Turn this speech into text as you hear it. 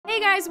Hey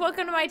guys,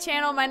 welcome to my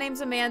channel. My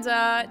name's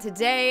Amanda.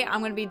 Today,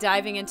 I'm going to be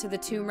diving into the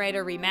Tomb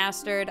Raider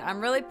Remastered.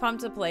 I'm really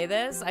pumped to play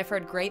this. I've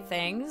heard great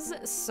things,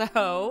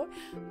 so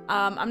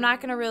I'm not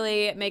going to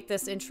really make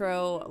this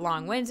intro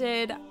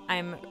long-winded.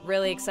 I'm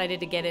really excited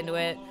to get into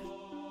it.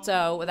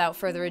 So, without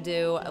further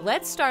ado,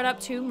 let's start up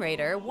Tomb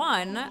Raider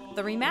 1,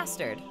 the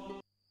Remastered.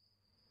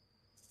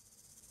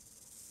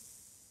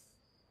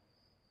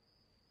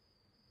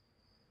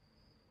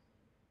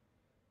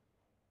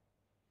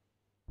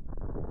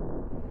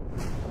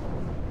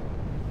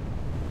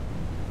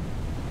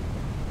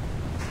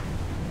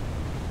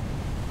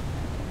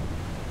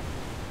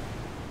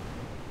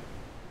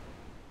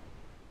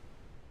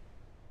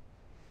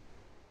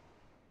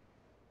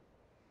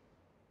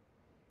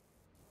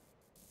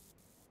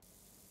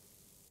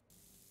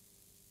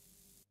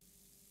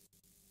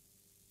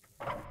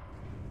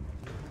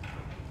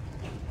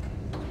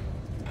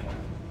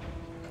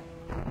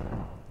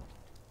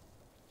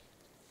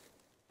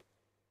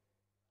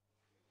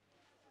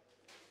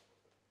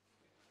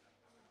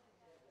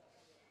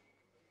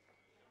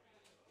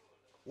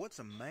 What's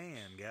a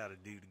man gotta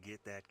do to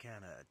get that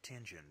kind of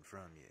attention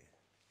from you?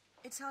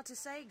 It's hard to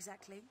say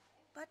exactly,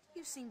 but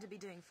you seem to be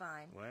doing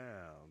fine.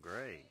 Well,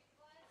 great.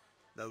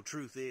 Though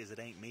truth is, it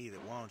ain't me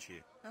that wants you.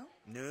 Oh?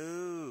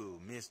 No,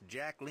 Miss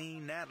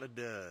Jacqueline Natla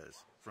does.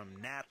 From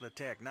Natla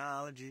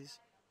Technologies.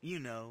 You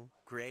know,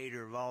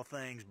 creator of all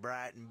things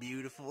bright and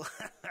beautiful.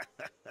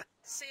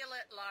 Seal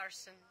it,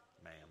 Larson.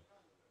 Ma'am.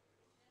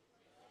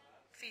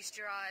 Feast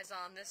your eyes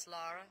on this,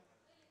 Lara.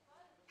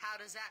 How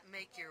does that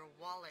make your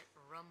wallet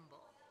rumble?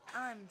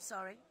 I'm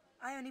sorry.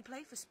 I only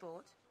play for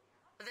sport.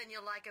 Then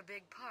you'll like a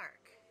big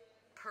park.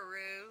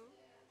 Peru.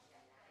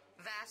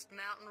 Vast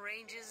mountain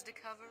ranges to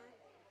cover.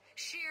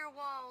 Sheer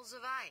walls of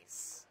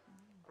ice.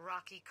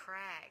 Rocky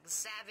crags,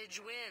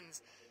 savage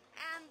winds.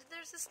 And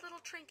there's this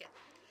little trinket.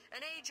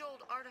 An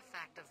age-old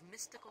artifact of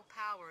mystical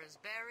power is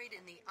buried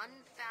in the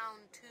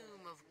unfound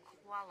tomb of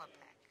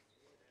Qualapec.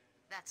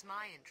 That's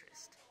my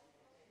interest.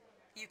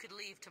 You could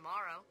leave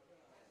tomorrow.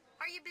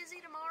 Are you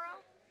busy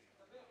tomorrow?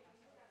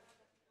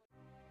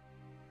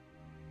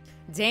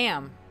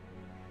 Damn.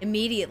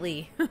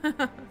 Immediately.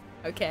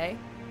 Okay.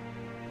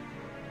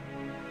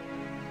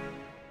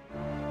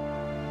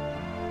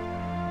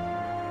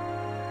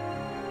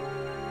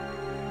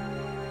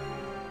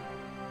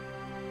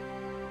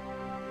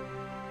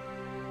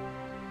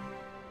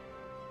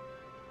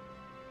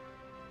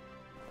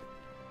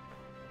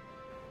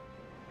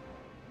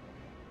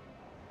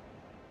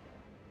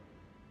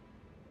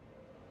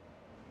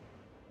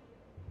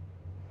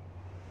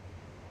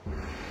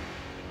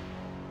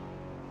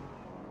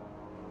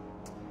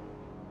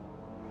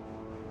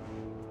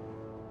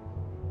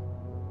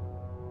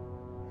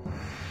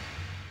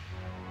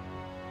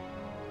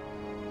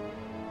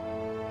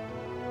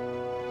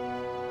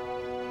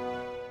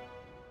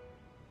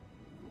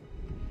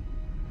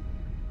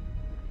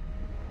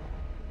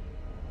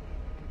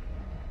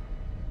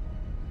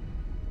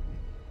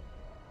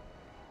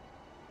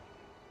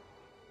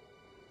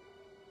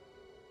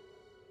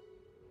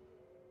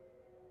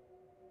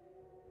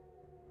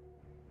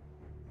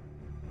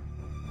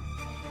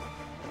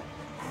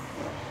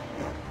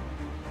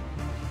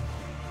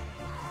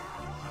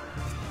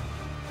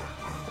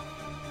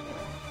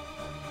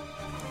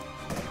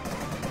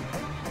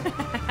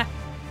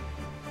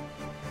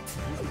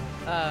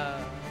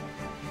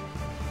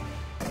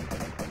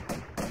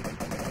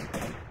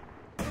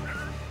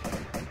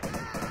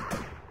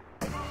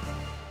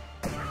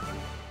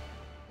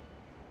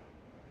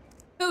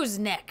 Who's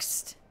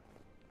next?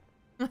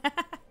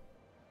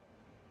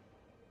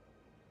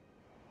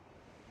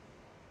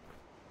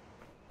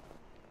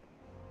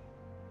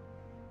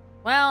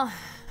 Well,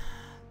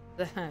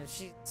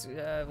 she's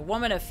a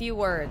woman of few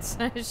words.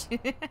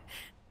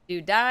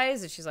 Dude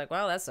dies, and she's like,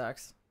 well, that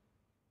sucks.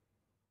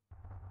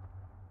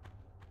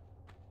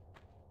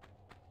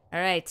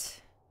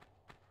 Alright.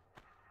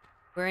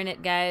 We're in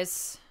it,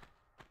 guys.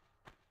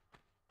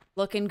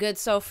 Looking good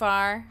so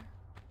far.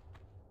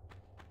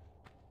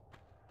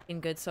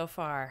 Looking good so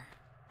far.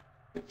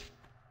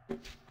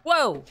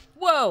 Whoa!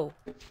 Whoa!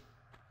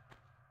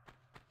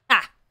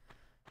 Ha!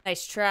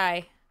 Nice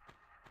try.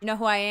 You know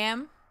who I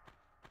am?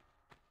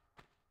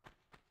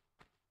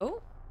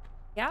 Oh.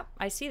 Yep,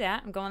 I see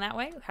that. I'm going that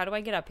way. How do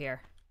I get up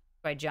here?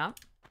 Do I jump?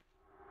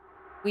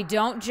 We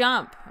don't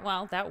jump.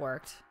 Well, that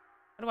worked.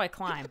 How do I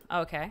climb?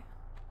 Okay.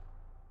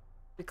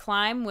 We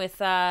climb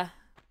with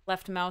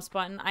left mouse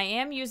button. I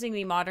am using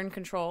the modern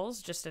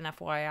controls, just an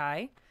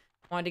FYI.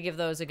 Wanted to give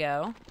those a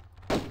go.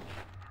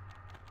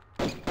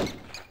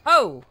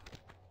 Oh!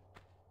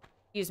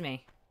 Excuse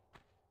me.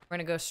 We're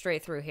gonna go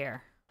straight through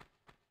here.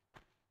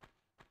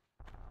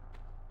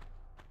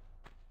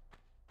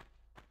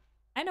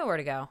 I know where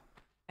to go.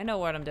 I know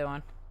what I'm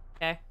doing.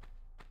 Okay?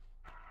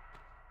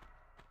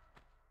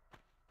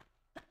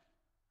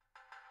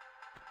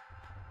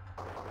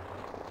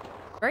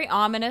 Very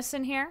ominous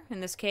in here, in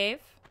this cave.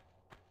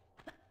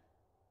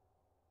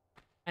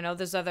 I know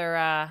there's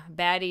other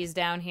baddies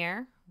down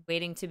here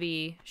waiting to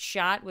be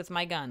shot with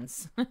my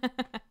guns.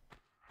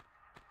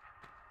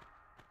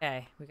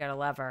 Okay, we got a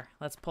lever.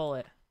 Let's pull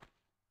it.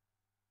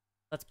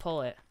 Let's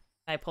pull it.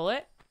 Can I pull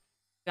it?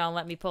 You gonna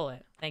let me pull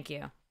it. Thank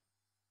you.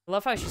 I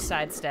love how she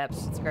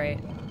sidesteps. It's great.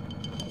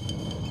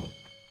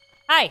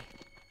 Hi!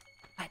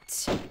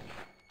 What?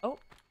 Oh.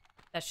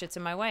 That shit's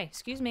in my way.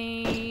 Excuse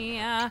me.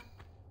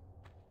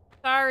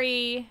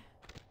 Sorry.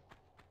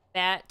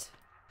 That.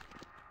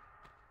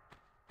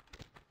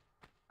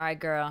 Alright,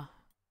 girl.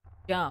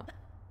 Jump.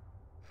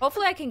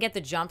 Hopefully I can get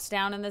the jumps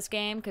down in this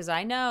game, because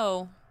I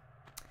know...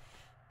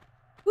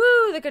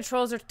 Woo, the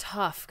controls are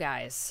tough,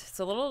 guys. It's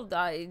a little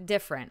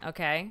different,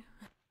 okay?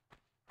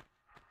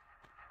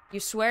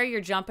 You swear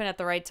you're jumping at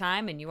the right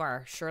time, and you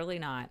are surely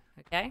not,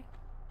 okay?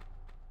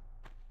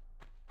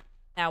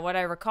 Now, what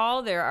I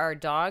recall, there are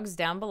dogs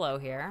down below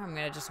here. I'm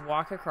going to just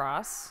walk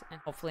across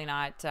and hopefully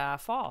not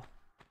fall.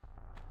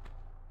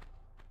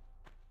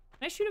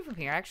 Can I shoot it from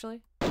here, actually?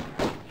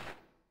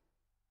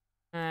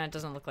 It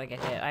doesn't look like it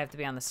hit. I have to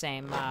be on the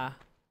same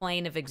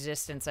plane of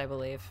existence, I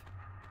believe.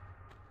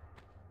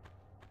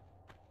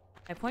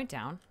 I point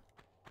down.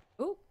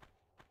 Ooh.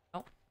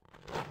 Oh.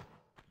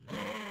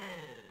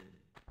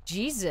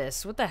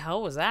 Jesus, what the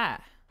hell was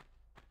that?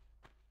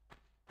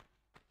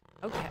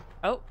 Okay.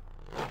 Oh.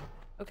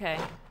 Okay.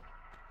 Is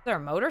there a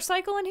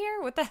motorcycle in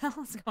here? What the hell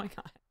is going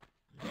on?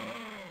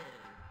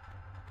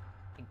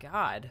 My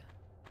God.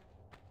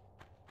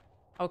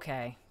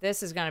 Okay.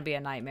 This is gonna be a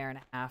nightmare and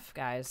a half,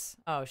 guys.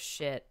 Oh,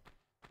 shit.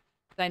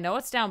 I know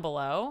it's down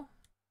below.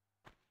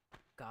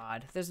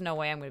 God. There's no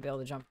way I'm gonna be able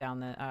to jump down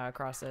the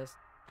across this.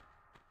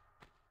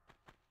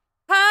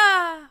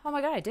 Ah! Oh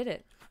my God, I did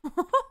it. I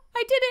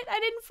did it! I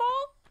didn't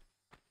fall!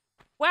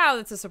 Wow,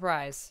 that's a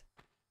surprise.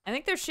 I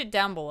think there's shit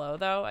down below,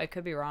 though. I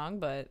could be wrong,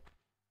 but...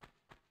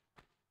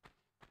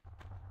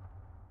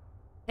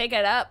 Pick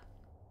it up.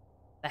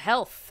 The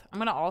health. I'm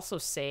gonna also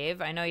save.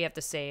 I know you have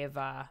to save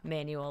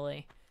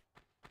manually.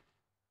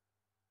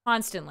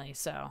 Constantly,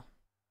 so.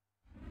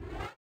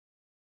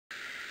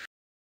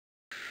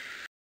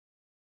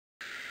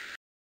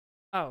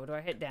 Oh, do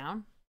I hit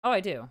down? Oh, I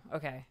do.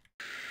 Okay.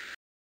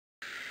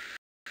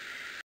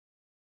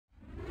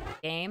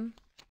 Game.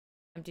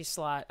 Empty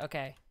slot.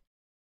 Okay.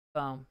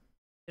 Boom.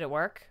 Did it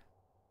work?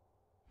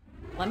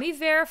 Let me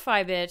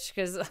verify, bitch,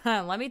 because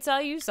let me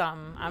tell you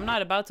something. I'm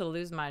not about to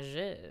lose my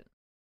shit.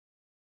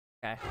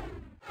 Okay.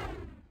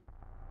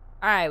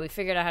 Alright, we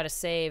figured out how to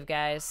save,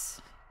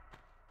 guys.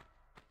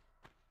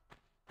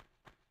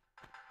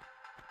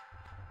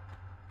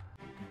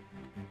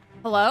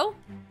 Hello?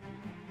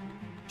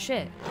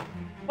 Shit.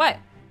 What?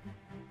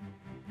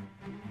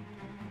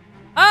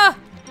 Ah!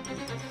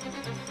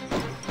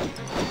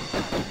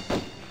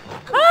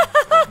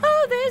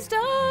 Oh, there's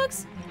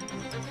dogs!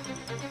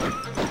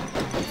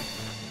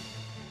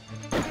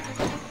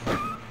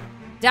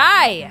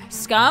 Die,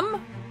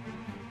 scum!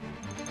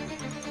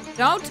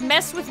 Don't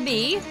mess with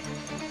me.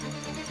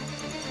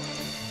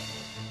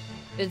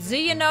 Do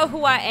you know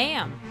who I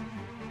am?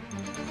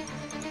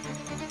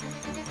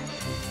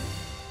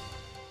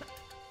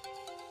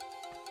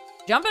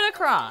 Jumping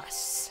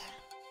across.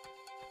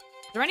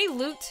 Is there any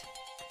loot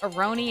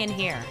aroni in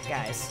here,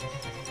 guys?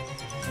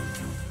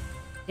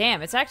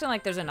 Damn, it's acting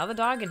like there's another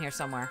dog in here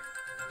somewhere.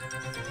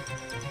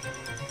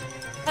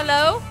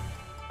 Hello?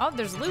 Oh,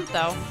 there's loot,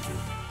 though.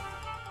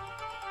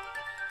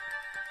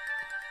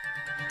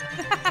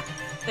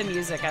 The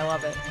music, I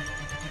love it.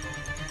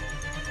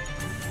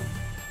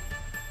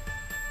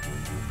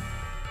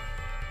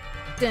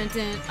 Dun,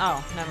 dun.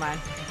 Oh, never mind.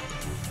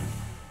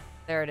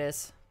 There it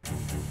is.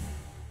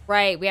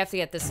 Right, we have to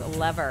get this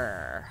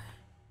lever.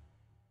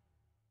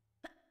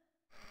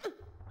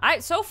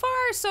 So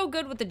far, so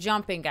good with the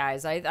jumping,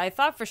 guys. I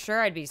thought for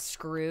sure I'd be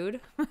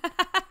screwed.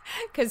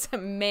 Because,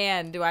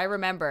 man, do I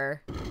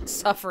remember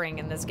suffering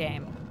in this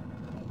game.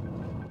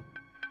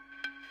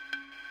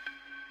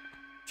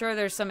 Sure,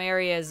 there's some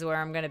areas where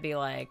I'm gonna be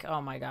like,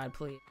 oh my God,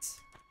 please.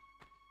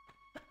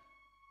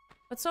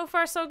 But so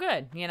far, so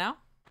good, you know?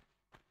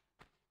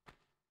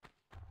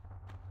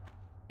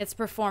 It's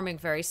performing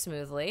very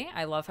smoothly.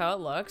 I love how it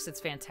looks.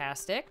 It's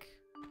fantastic.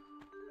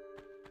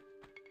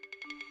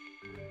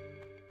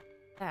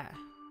 Ah,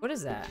 what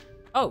is that?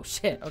 Oh,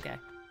 shit. Okay.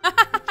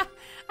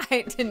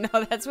 I didn't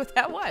know that's what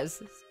that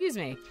was. Excuse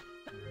me.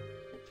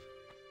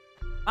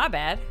 My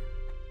bad.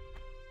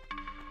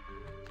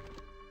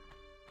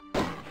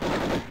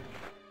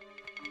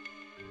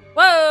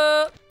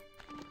 Whoa!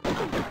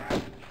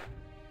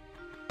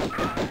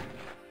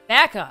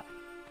 Back up.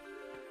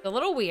 It's a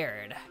little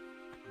weird.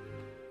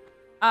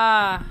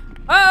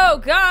 Oh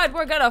God,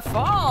 we're gonna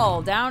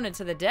fall down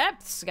into the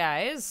depths,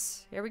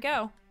 guys. Here we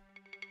go.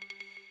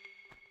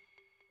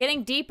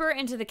 Getting deeper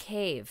into the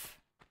cave.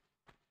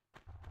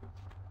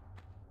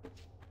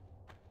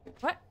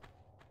 What?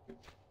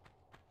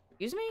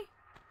 Excuse me?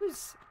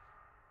 Who's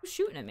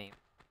shooting at me?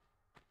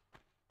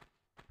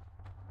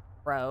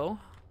 Bro.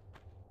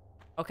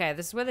 Okay,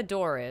 this is where the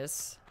door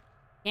is.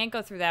 Can't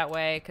go through that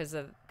way because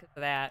of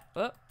that.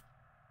 Oh.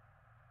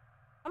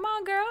 Come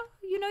on, girl.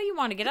 You know you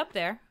want to get up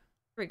there.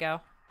 Here we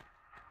go.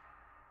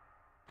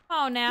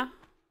 Oh, now.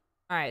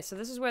 Alright, so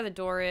this is where the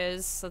door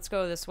is. Let's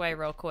go this way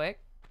real quick.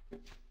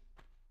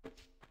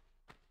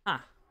 Huh.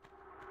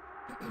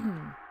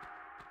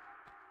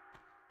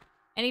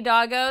 Any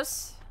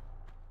doggos?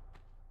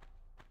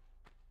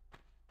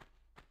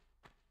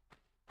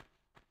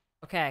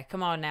 Okay,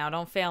 come on now.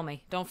 Don't fail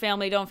me. Don't fail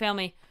me. Don't fail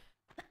me.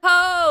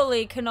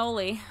 Holy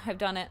cannoli. I've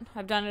done it.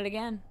 I've done it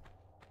again.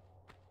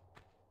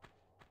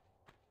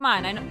 Come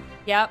on, I know.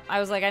 Yep, I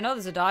was like, I know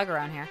there's a dog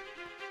around here.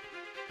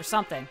 Or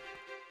something.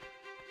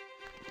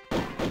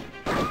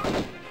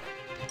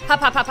 Hop,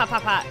 hop, hop, hop,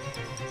 hop, hop.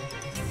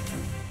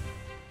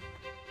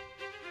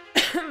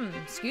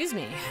 Excuse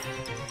me.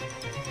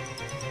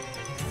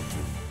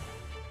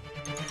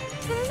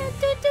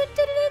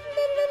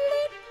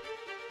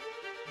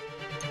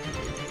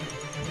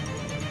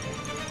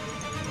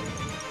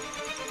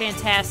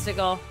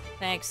 Fantastical.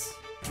 Thanks.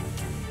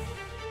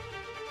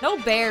 No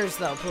bears,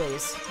 though,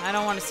 please. I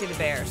don't want to see the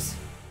bears.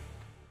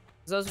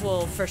 Those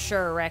will for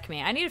sure wreck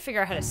me. I need to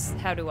figure out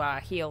how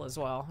to heal as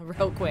well.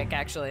 Real quick,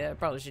 actually. I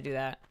probably should do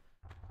that.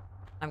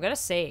 I'm gonna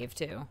save,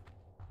 too.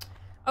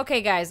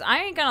 Okay, guys. I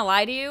ain't gonna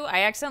lie to you.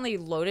 I accidentally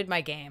loaded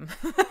my game.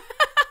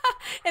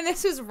 And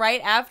this was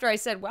right after I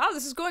said, wow,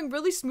 this is going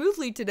really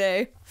smoothly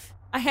today.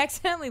 I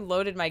accidentally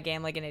loaded my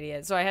game like an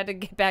idiot. So I had to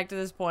get back to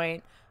this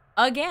point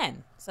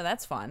again. So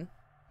that's fun.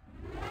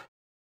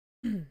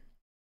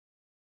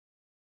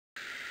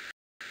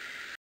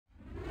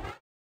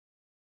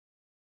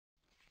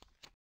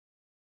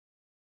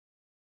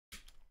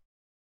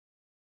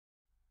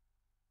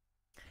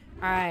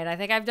 Alright, I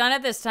think I've done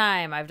it this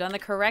time. I've done the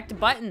correct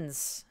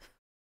buttons.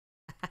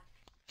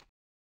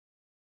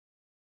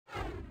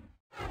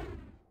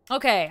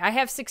 Okay, I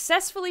have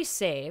successfully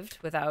saved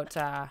without,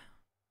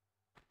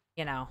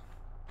 you know,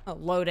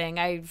 loading.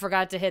 I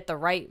forgot to hit the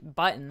right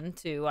button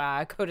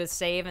to go to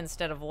save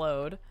instead of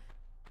load.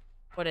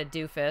 What a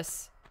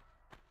doofus.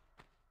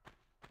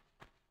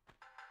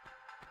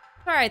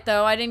 Alright,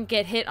 though. I didn't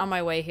get hit on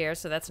my way here,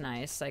 so that's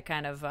nice. I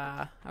kind of,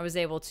 I was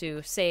able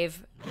to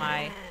save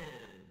my...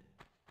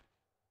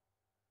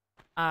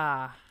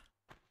 What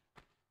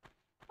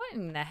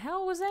in the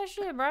hell was that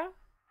shit, bro?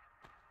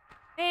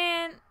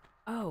 Man.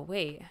 Oh,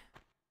 wait.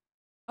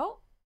 Oh.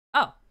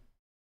 Oh.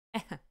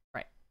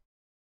 Right.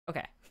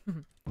 Okay.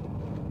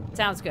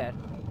 Sounds good.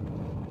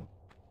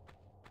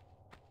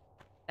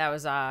 That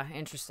was,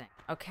 interesting.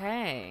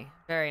 Okay.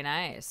 Very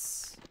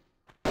nice.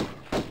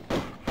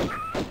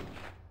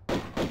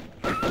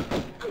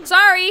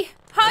 Sorry.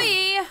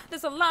 Hi.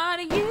 There's a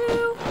lot of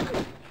you.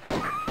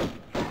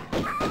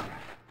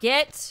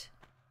 Get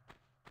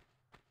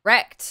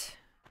wrecked.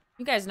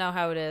 You guys know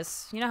how it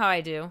is. You know how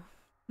I do.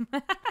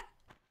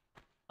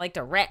 Like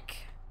to wreck.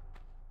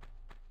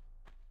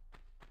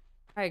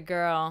 Alright,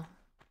 girl.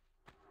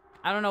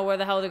 I don't know where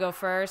the hell to go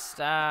first.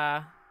 Things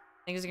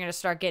are gonna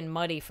start getting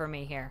muddy for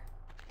me here.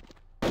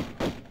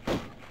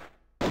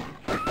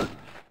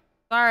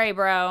 Sorry,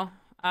 bro.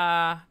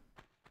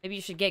 Maybe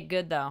you should get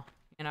good, though.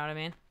 You know what I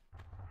mean?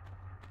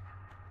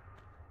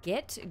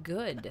 Get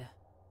good.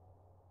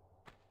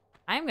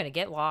 I'm gonna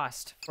get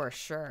lost, for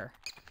sure.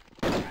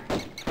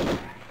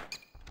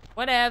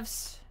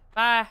 Whatevs.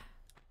 Bye.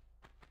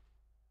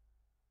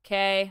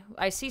 Okay.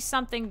 I see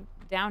something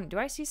down. Do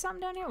I see something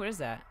down here? What is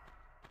that?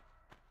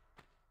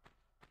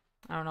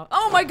 I don't know.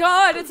 Oh my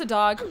god! It's a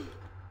dog.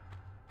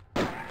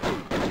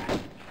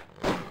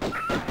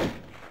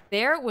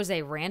 There was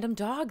a random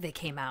dog that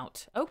came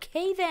out.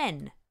 Okay,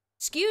 then.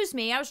 Excuse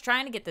me. I was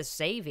trying to get this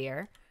save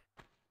here.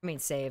 I mean,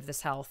 save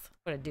this health.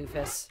 What a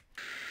doofus.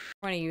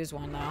 I'm gonna use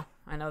one, though.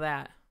 I know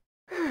that.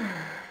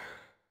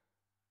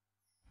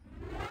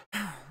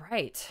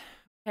 Right.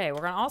 Okay,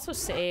 we're gonna also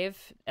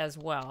save as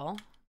well.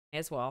 May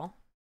as well.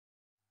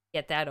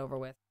 Get that over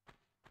with.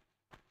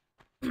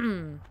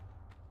 The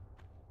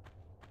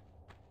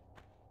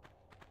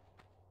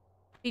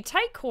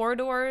tight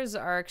corridors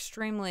are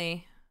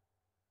extremely...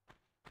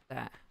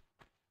 That.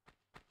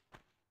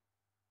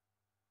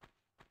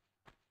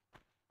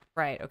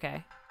 Right,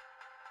 okay.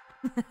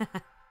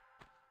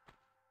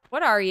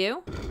 What are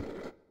you?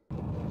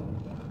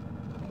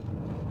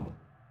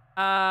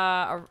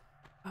 Oh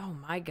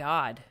my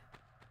god.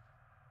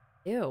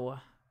 Ew.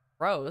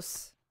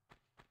 Gross.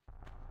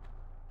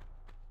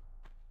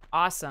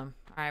 Awesome.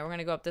 Alright, we're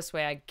gonna go up this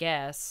way, I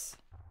guess.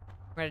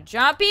 We're gonna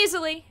jump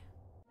easily.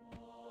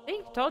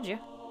 See? Told you.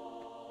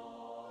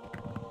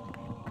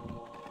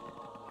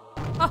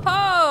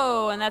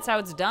 Oh, and that's how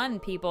it's done,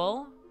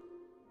 people.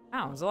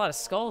 Wow, there's a lot of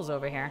skulls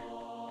over here.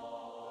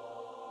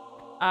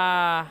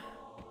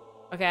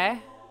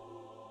 Okay.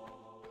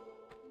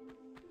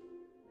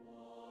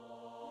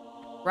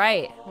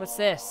 Right, what's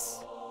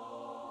this?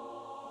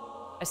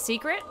 A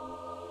secret?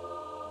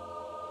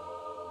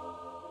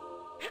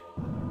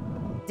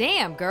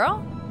 Damn,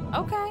 girl.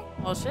 Okay,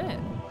 well, shit.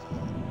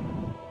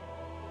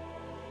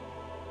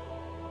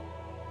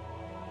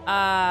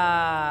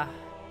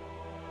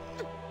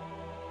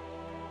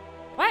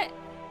 What?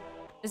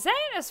 Is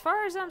that as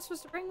far as I'm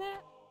supposed to bring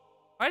that?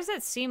 Why does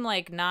that seem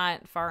like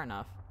not far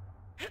enough?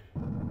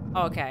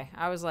 Oh, okay,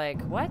 I was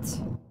like, what?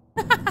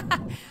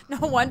 No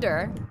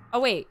wonder. Oh,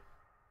 wait.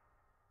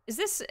 Is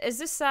this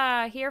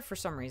here for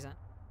some reason?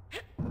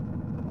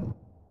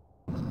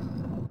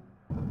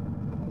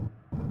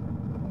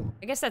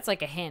 I guess that's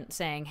like a hint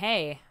saying,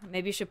 hey,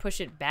 maybe you should push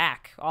it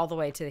back all the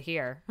way to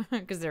here.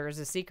 Because there is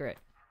a secret.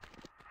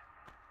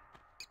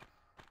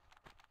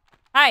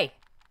 Hi.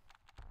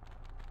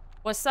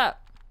 What's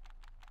up?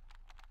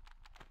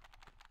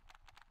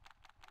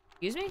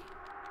 Excuse me?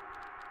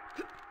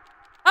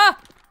 Ah!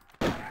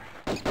 I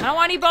don't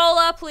want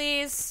Ebola,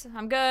 please.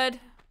 I'm good.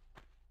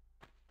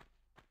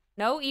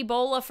 No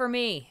Ebola for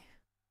me.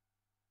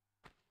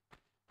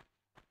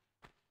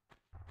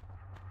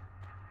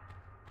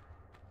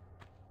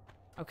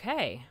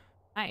 Okay.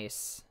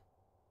 Nice.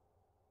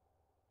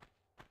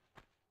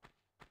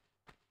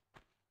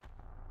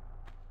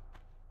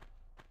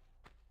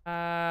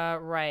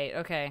 Right.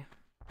 Okay.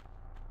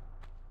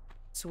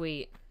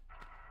 Sweet.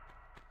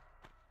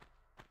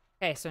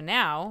 Okay, so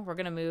now we're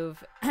gonna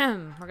move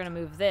we're gonna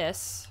move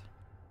this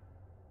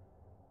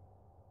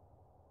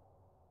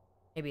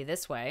maybe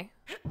this way.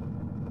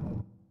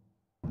 Can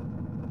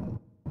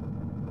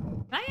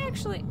I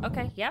actually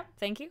okay, yeah,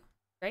 thank you.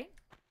 Great.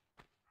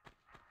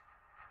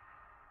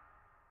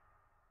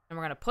 And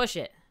we're gonna push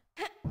it.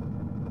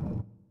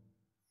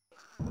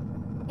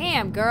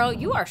 Damn, girl,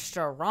 you are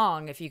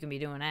strong if you can be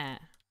doing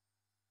that.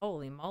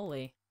 Holy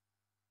moly.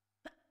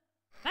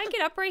 Can I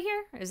get up right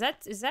here? Is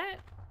that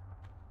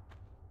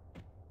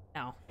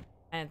No,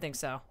 I didn't think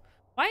so.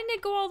 Why didn't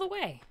it go all the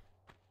way?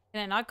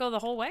 Can it not go the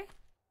whole way?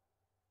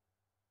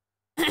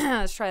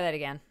 Let's try that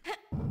again.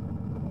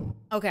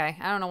 Okay,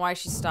 I don't know why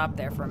she stopped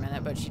there for a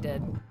minute, but she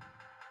did.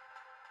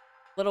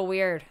 Little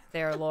weird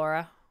there,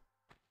 Laura.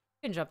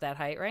 You can jump that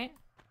height, right?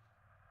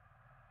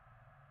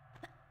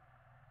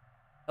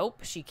 Nope,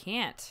 she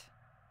can't.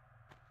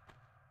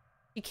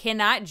 She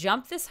cannot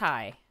jump this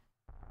high.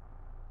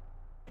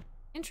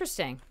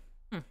 Interesting.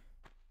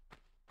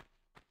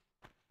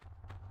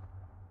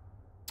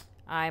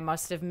 I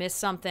must have missed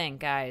something,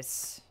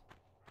 guys.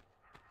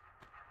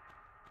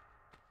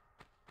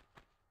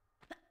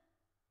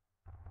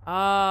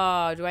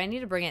 Oh, do I need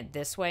to bring it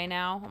this way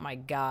now? Oh my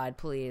god,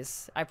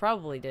 please. I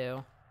probably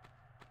do.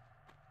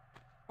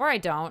 Or I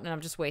don't, and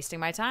I'm just wasting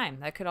my time.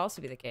 That could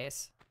also be the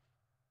case.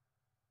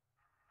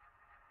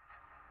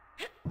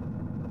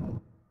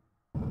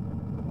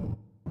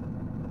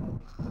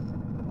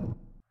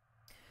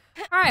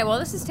 Alright, well,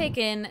 this has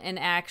taken an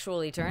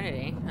actual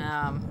eternity.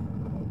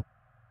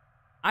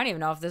 I don't even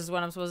know if this is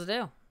what I'm supposed to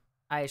do.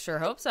 I sure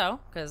hope so,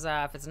 because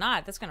if it's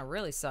not, that's going to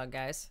really suck,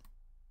 guys.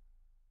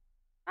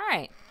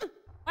 Alright.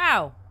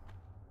 Wow.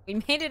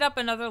 We made it up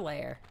another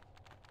layer.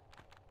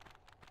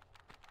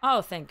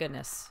 Oh, thank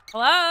goodness.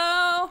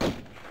 Hello?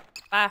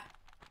 Bye.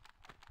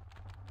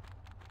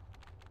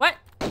 What?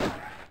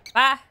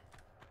 Bye.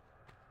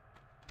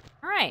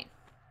 Alright.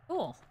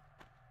 Cool.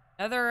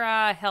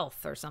 Another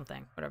health or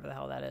something. Whatever the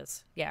hell that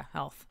is. Yeah,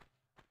 health.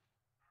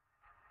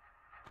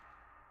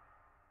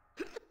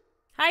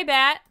 Hi,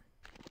 Bat.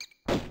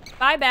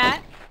 Bye,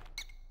 Bat.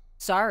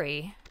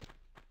 Sorry.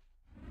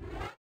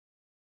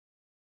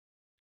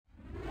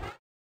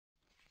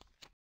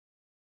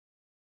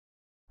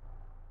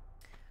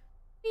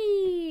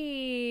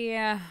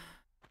 Yeah.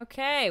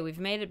 Okay, we've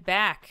made it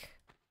back.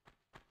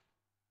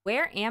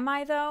 Where am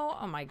I, though?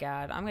 Oh, my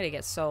God. I'm going to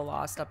get so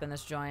lost up in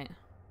this joint.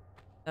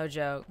 No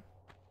joke.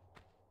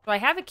 So I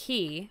have a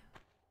key.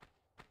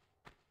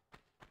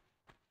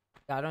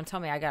 God, don't tell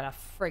me I gotta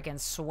freaking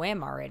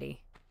swim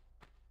already.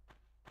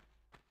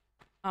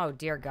 Oh,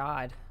 dear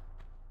God.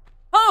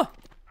 Oh!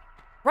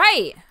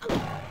 Right!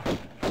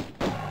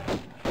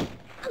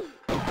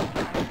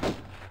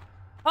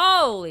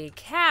 Holy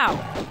cow.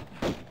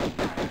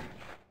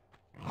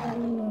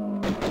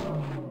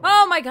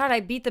 Oh my God,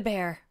 I beat the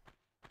bear.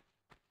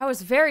 I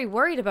was very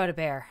worried about a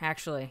bear,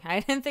 actually.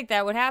 I didn't think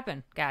that would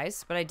happen,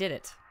 guys, but I did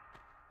it.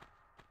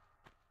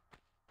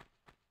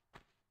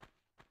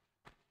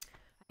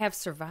 I have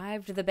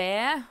survived the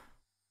bear.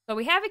 So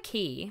we have a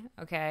key,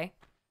 okay.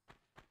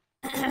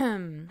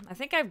 I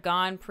think I've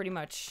gone pretty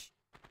much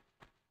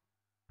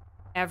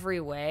every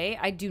way.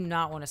 I do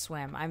not want to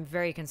swim. I'm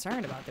very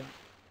concerned about them.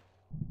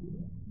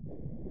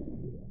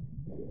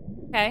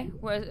 Okay,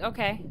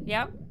 okay,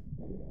 yep.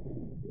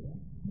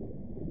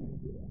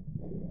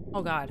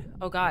 Oh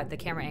God, the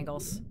camera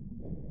angles.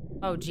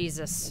 Oh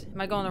Jesus, am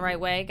I going the right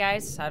way,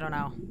 guys? I don't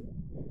know.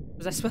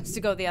 Was I supposed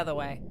to go the other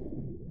way?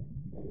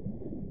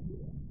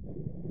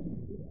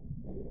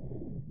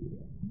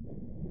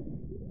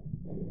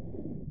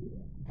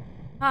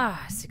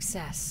 Ah,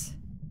 success.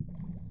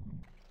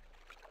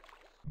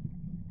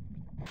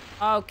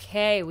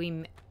 Okay,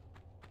 we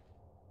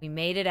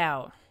made it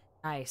out.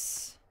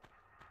 Nice.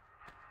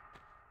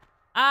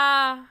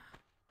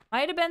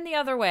 Might have been the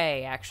other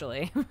way,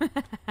 actually.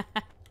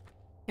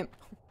 Oh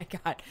my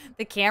God,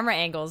 the camera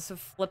angles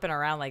flipping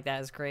around like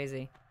that is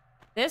crazy.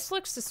 This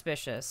looks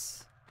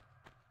suspicious.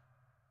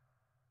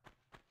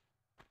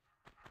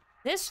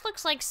 This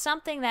looks like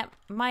something that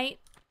might,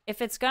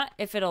 if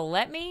it'll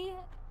let me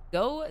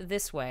go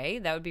this way,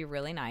 that would be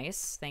really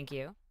nice. Thank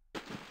you.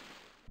 All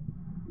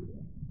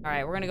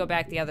right, we're gonna go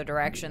back the other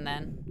direction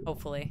then,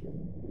 hopefully.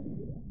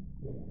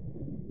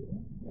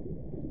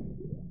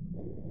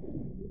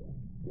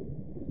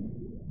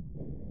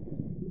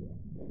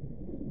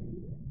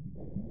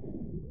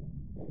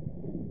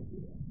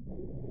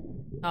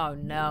 Oh,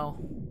 no.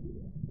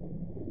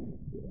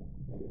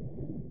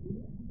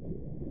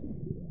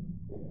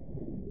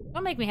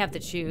 Don't make me have to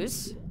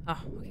choose.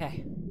 Oh,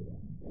 okay.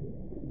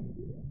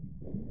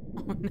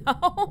 Oh,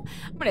 no.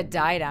 I'm gonna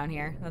die down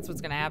here. That's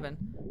what's gonna happen.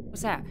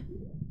 What's that?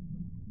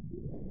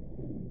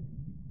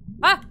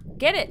 Ah!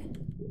 Get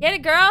it! Get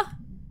it, girl!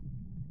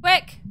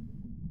 Quick!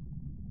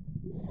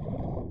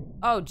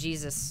 Oh,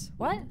 Jesus.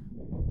 What?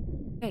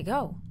 Okay,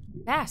 go.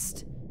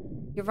 Fast.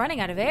 You're running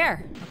out of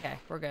air. Okay,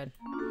 we're good.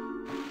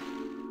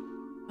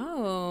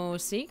 Oh,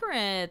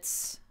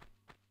 secrets.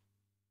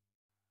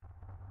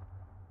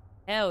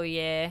 Hell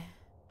yeah.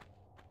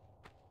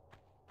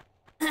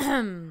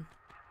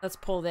 Let's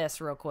pull this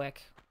real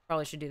quick.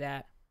 Probably should do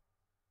that.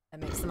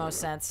 That makes the most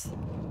sense.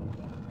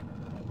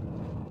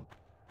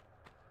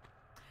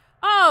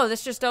 Oh,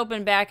 this just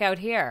opened back out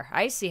here.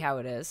 I see how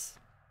it is.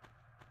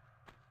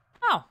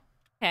 Oh,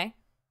 okay.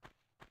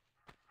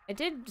 I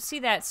did see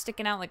that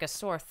sticking out like a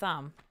sore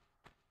thumb.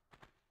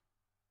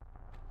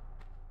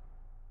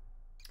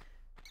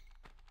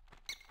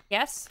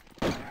 Yes?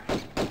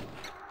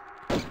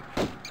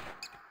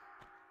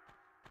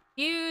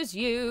 Use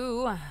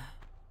you.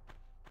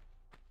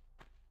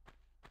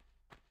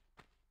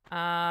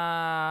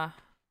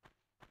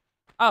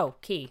 Oh,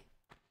 key.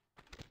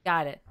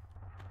 Got it.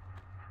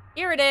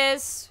 Here it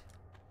is.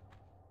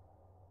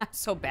 I'm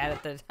so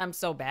bad at I'm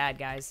so bad,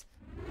 guys.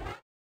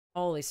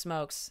 Holy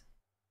smokes.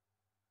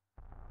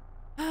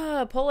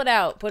 Pull it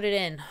out. Put it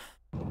in.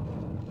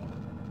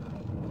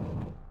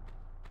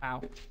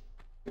 Wow.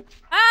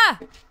 Ah!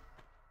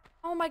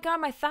 Oh my god,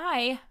 my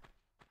thigh.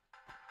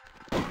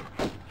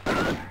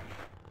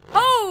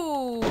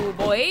 Oh,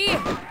 boy.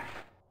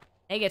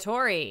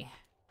 Negatory.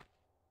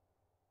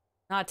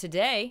 Not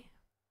today.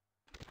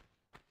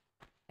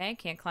 Okay,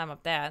 can't climb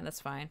up that.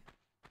 That's fine.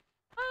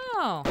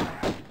 Oh.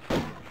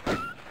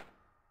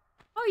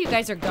 Oh, you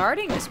guys are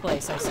guarding this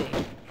place, I see.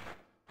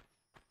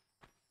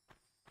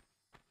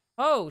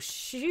 Oh,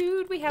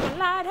 shoot. We have a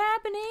lot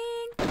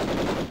happening.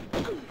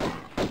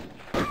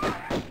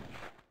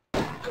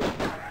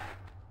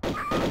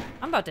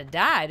 I'm about to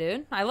die,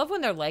 dude. I love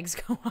when their legs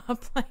go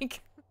up.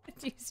 Like,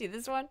 do you see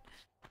this one?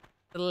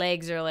 The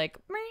legs are like,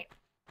 meh,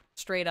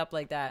 straight up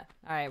like that.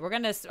 All right,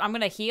 I'm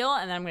gonna heal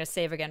and then I'm gonna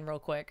save again real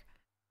quick.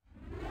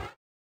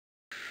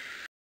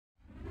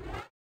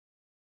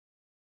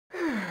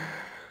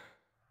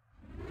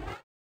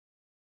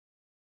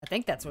 I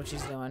think that's what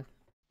she's doing.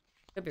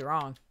 Could be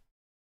wrong.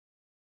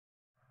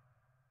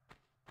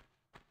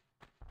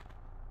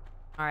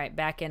 All right,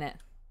 back in it.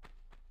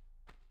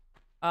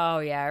 Oh,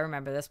 yeah, I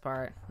remember this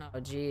part. Oh,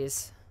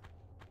 jeez.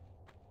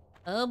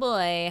 Oh,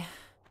 boy.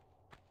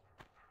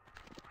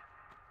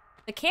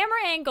 The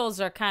camera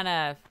angles are kind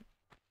of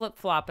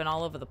flip-flopping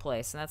all over the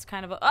place, and that's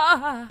kind of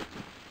a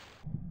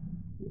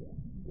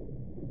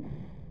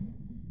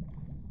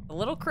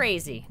little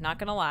crazy, not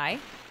gonna lie.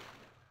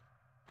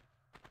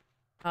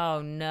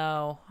 Oh,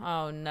 no.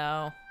 Oh,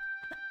 no.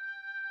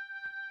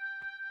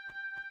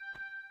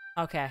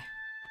 Okay.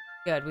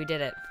 Good, we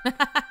did it.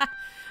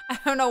 I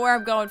don't know where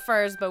I'm going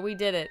first, but we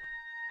did it.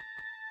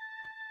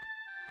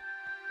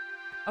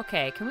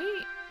 Okay, can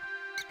we...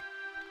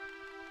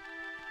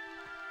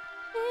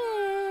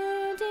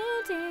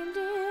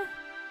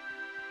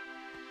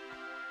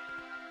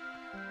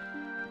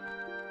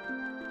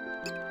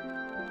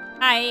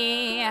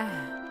 Hi.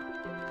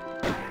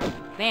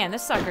 Man,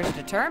 this sucker's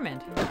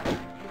determined.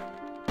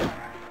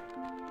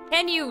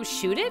 Can you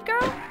shoot it,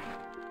 girl?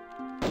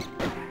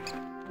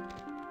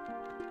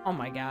 Oh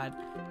my god.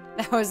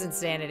 That was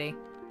insanity.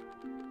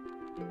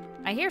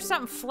 I hear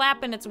something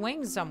flapping its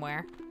wings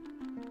somewhere.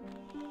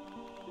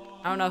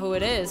 I don't know who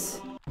it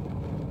is.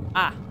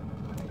 Ah.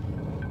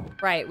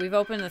 Right, we've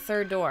opened the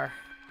third door.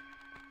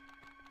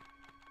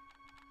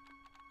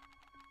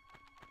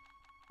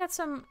 Got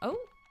some... Oh.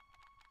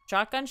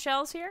 Shotgun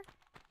shells here?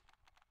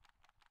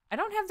 I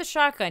don't have the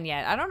shotgun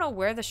yet. I don't know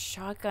where the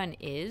shotgun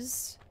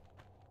is.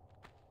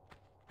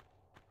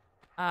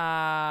 Do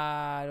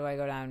I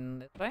go down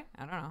this way?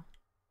 I don't know.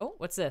 Oh,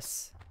 what's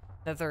this?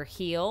 Another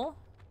heal.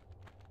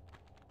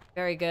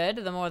 Very good.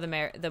 The more the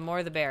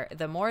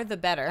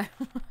better.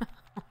 Oh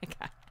my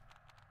god.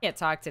 Can't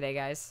talk today,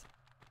 guys.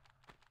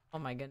 Oh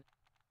my goodness.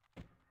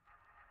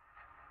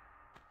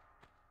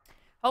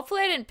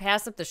 Hopefully I didn't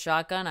pass up the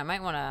shotgun. I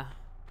might want to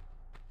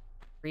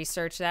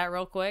research that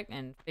real quick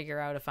and figure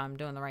out if I'm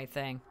doing the right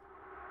thing.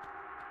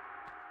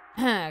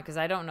 Because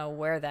I don't know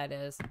where that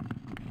is.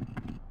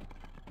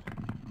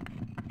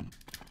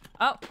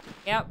 Oh,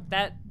 yep,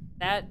 that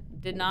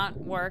did not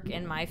work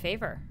in my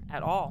favor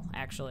at all,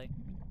 actually.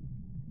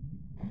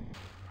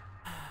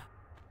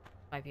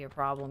 Might be a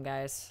problem,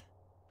 guys.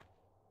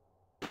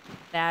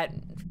 That...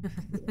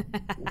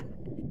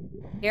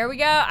 Here we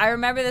go. I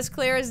remember this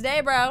clear as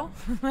day, bro.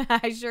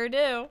 I sure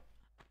do.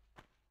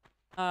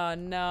 Oh,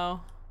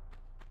 no.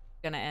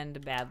 It's gonna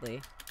end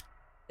badly.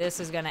 This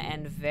is gonna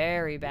end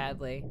very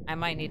badly. I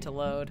might need to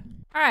load.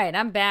 All right,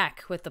 I'm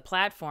back with the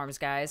platforms,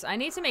 guys. I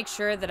need to make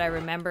sure that I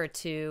remember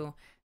to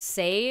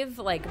save,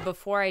 like,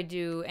 before I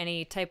do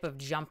any type of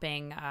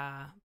jumping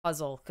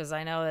puzzle, because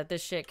I know that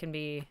this shit can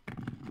be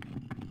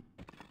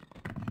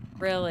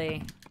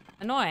really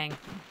annoying.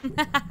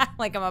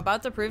 Like I'm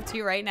about to prove to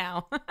you right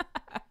now.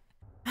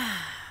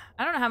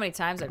 I don't know how many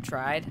times I've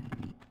tried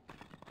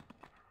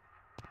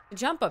to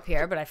jump up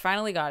here, but I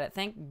finally got it.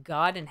 Thank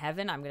God in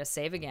heaven, I'm going to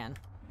save again.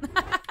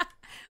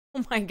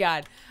 Oh my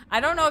God. I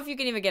don't know if you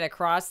can even get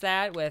across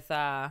that with, you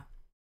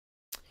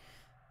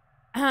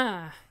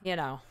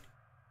know.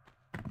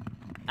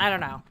 I don't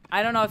know.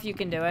 I don't know if you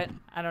can do it.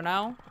 I don't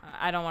know.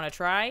 I don't want to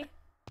try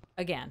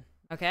again.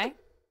 Okay?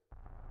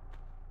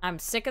 I'm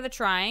sick of the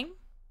trying.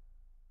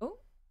 Oh.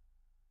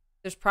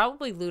 There's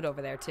probably loot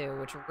over there too,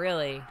 which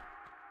really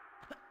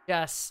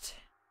just...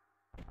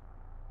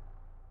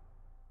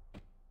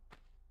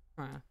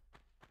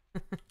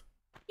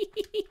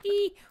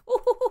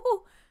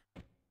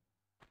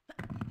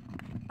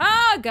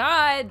 Oh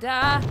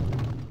God!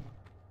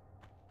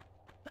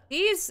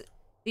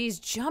 These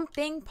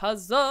jumping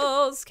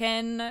puzzles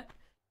can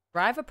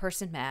drive a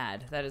person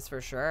mad. That is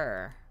for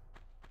sure.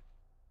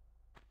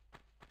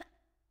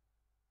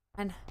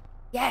 And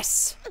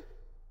yes,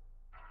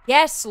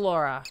 yes,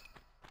 Laura,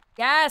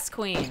 yes,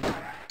 Queen.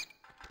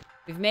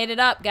 We've made it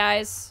up,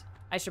 guys.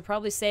 I should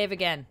probably save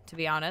again, to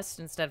be honest,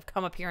 instead of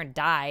come up here and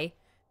die.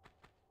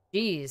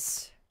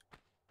 Jeez.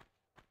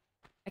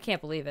 I can't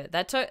believe it.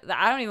 That took,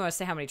 I don't even want to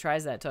say how many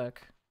tries that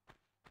took.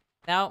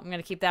 No, I'm going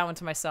to keep that one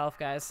to myself,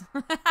 guys.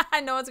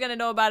 No one's going to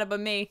know about it but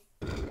me.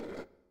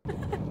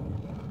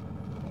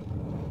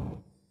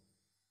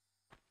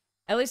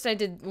 At least I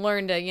did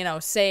learn to, you know,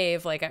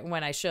 save, like,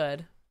 when I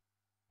should.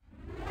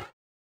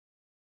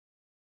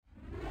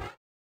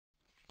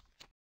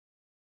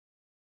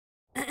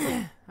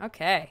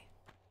 Okay.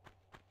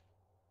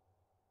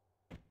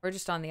 We're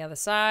just on the other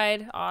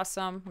side.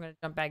 Awesome. I'm going to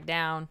jump back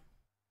down.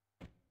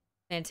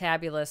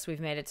 Fantabulous. We've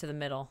made it to the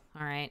middle.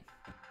 All right.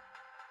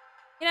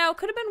 You know,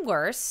 could have been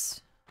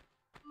worse.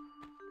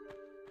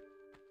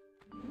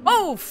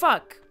 Oh,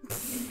 fuck.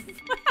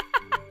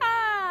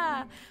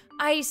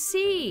 I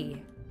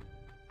see.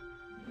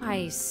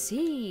 I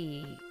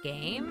see,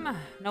 game.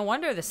 No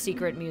wonder the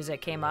secret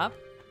music came up.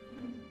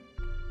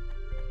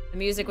 The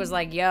music was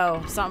like,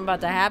 yo, something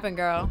about to happen,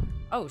 girl.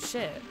 Oh,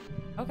 shit.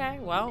 Okay,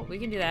 well, we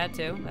can do that,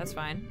 too. That's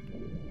fine.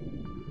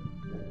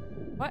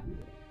 What?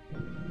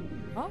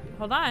 Oh,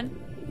 hold on.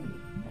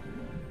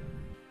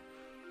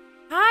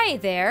 Hi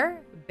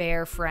there,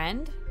 bear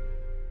friend.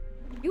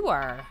 You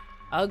are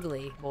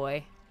ugly,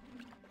 boy.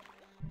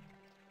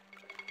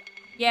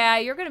 Yeah,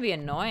 you're gonna be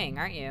annoying,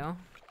 aren't you?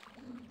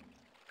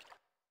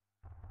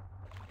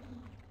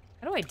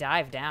 How do I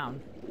dive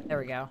down? There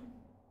we go.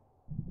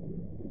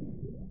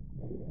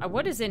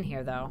 What is in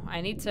here, though?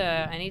 I need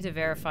to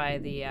verify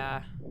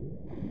the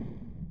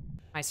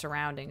my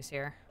surroundings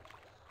here.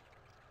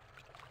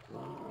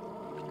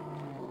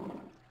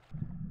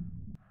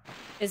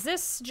 Is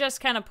this just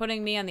kind of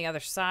putting me on the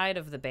other side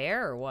of the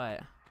bear, or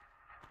what?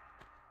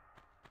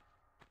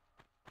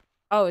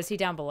 Oh, is he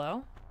down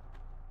below?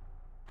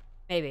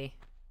 Maybe.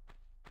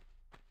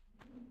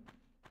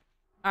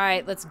 All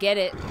right, let's get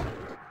it.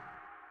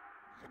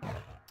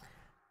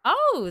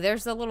 Oh,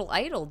 there's the little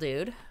idol,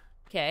 dude.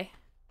 Okay.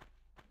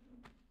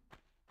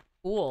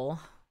 Cool.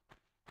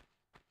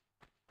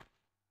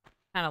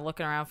 Kind of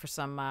looking around for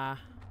some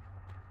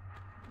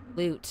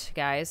loot,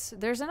 guys.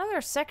 There's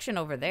another section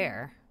over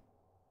there.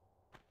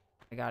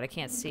 Oh my God, I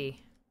can't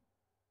see.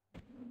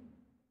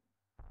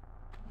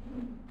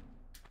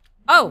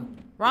 Oh,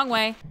 wrong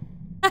way.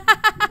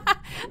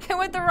 I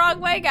went the wrong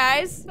way,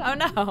 guys. Oh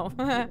no.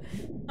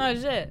 Oh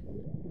shit.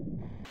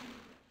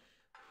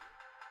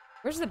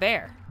 Where's the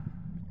bear?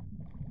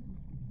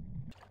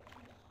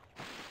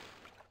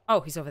 Oh,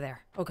 he's over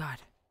there. Oh God.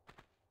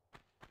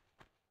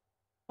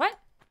 What?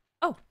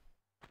 Oh.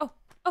 Oh.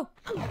 Oh.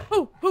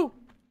 Oh. Oh.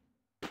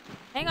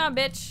 Hang on,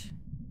 bitch.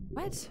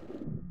 What?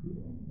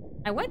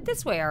 I went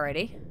this way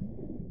already.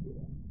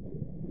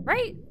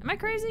 Right? Am I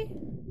crazy?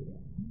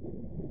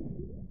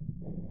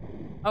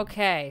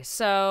 Okay,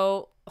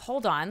 so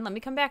hold on. Let me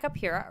come back up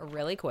here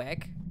really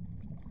quick.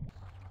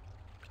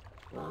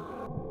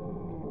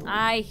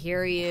 I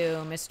hear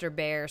you, Mr.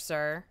 Bear,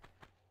 sir.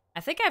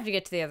 I think I have to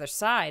get to the other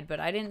side, but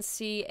I didn't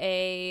see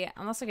a...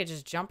 Unless I could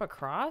just jump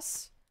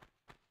across?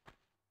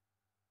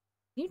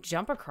 Can you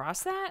jump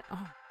across that?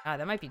 Oh, God,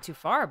 that might be too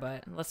far,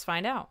 but let's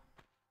find out.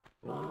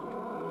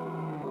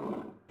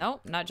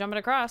 Nope, not jumping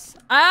across.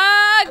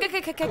 Ah! I'm about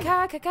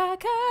to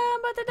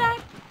die.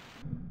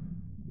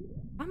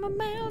 I'm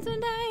about to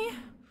die.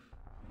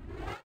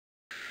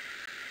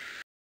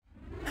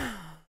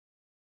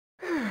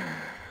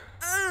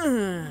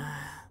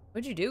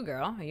 What'd you do,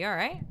 girl? Are you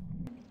alright?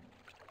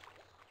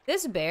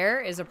 This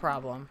bear is a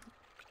problem.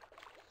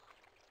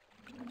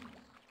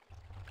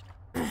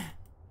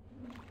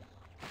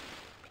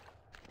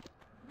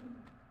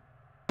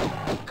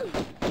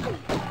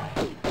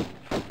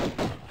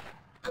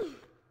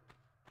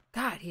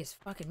 God, he is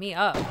fucking me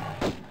up.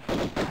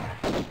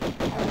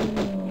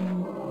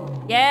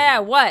 Yeah,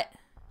 what?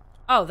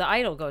 Oh, the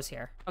idol goes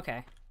here.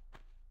 Okay.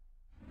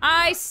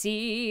 I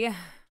see.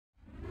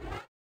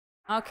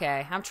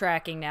 Okay, I'm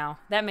tracking now.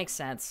 That makes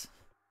sense.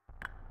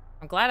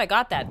 I'm glad I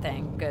got that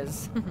thing,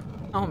 because...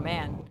 oh,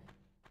 man.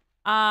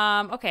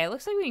 Okay, it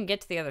looks like we can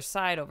get to the other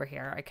side over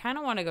here. I kind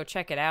of want to go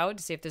check it out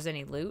to see if there's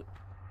any loot.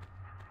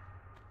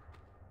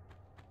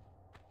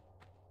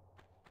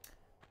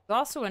 There's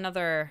also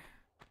another...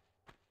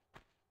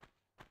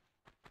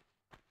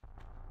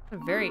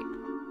 very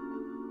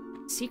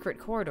secret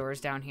corridors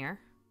down here.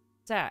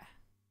 What's that?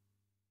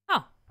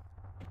 Oh.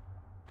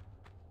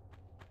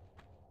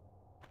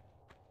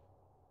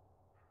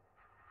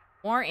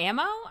 More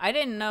ammo? I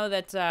didn't know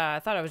that, I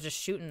thought I was just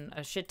shooting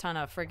a shit ton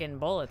of friggin'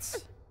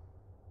 bullets.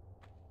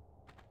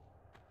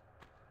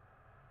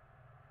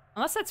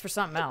 Unless that's for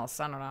something else.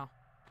 I don't know.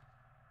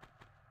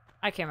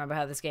 I can't remember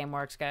how this game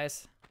works,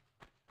 guys.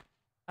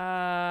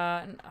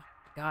 Oh,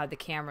 God, the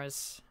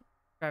camera's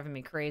driving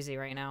me crazy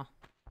right now.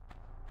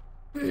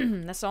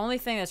 That's the only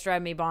thing that's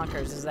driving me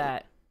bonkers is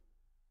that.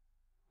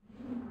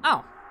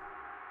 Oh.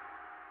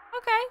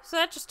 Okay, so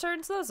that just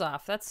turns those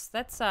off. That's,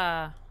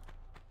 I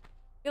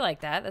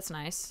like that. That's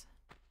nice.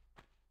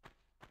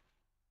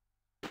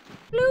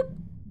 Bloop.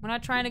 We're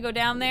not trying to go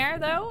down there,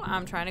 though.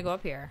 I'm trying to go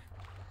up here.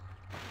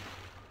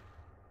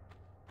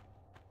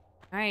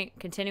 Alright,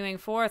 continuing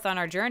forth on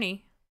our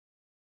journey.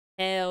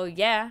 Hell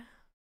yeah.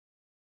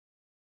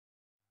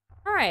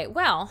 Alright,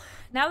 well,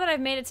 now that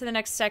I've made it to the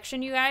next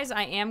section, you guys,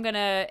 I am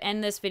gonna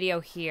end this video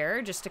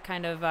here, just to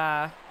kind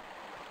of,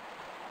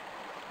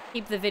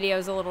 keep the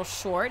videos a little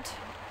short.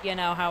 You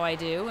know how I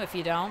do. If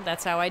you don't,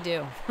 that's how I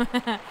do.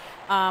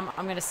 I'm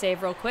gonna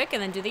save real quick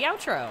and then do the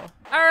outro.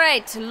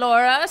 Alright,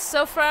 Laura,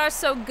 so far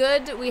so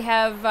good. We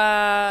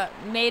have,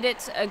 made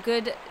it a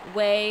good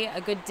way,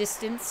 a good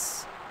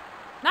distance.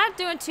 Not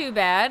doing too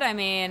bad. I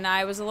mean,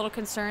 I was a little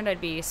concerned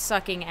I'd be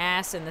sucking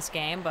ass in this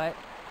game, but,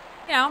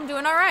 you know, I'm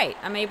doing all right.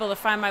 I'm able to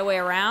find my way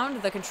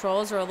around. The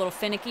controls are a little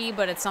finicky,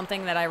 but it's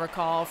something that I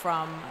recall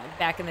from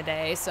back in the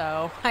day,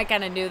 so I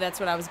kind of knew that's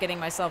what I was getting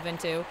myself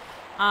into.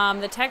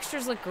 The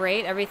textures look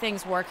great.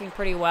 Everything's working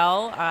pretty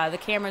well. The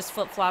camera's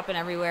flip-flopping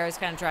everywhere. It's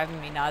kind of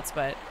driving me nuts,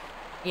 but,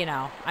 you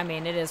know, I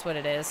mean, it is what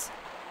it is.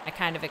 I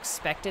kind of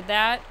expected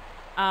that.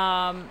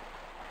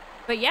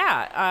 But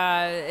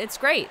yeah, it's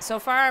great. So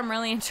far, I'm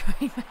really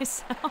enjoying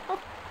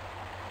myself.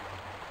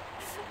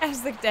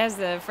 as the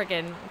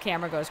freaking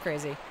camera goes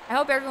crazy. I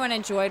hope everyone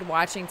enjoyed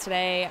watching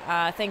today.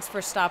 Thanks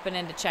for stopping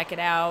in to check it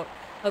out.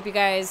 Hope you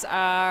guys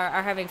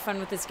are having fun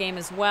with this game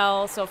as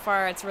well. So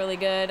far, it's really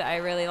good. I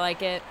really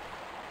like it.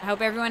 I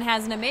hope everyone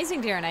has an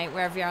amazing day or night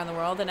wherever you are in the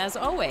world. And as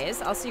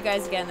always, I'll see you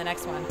guys again in the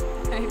next one.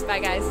 All right, bye,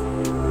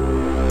 guys.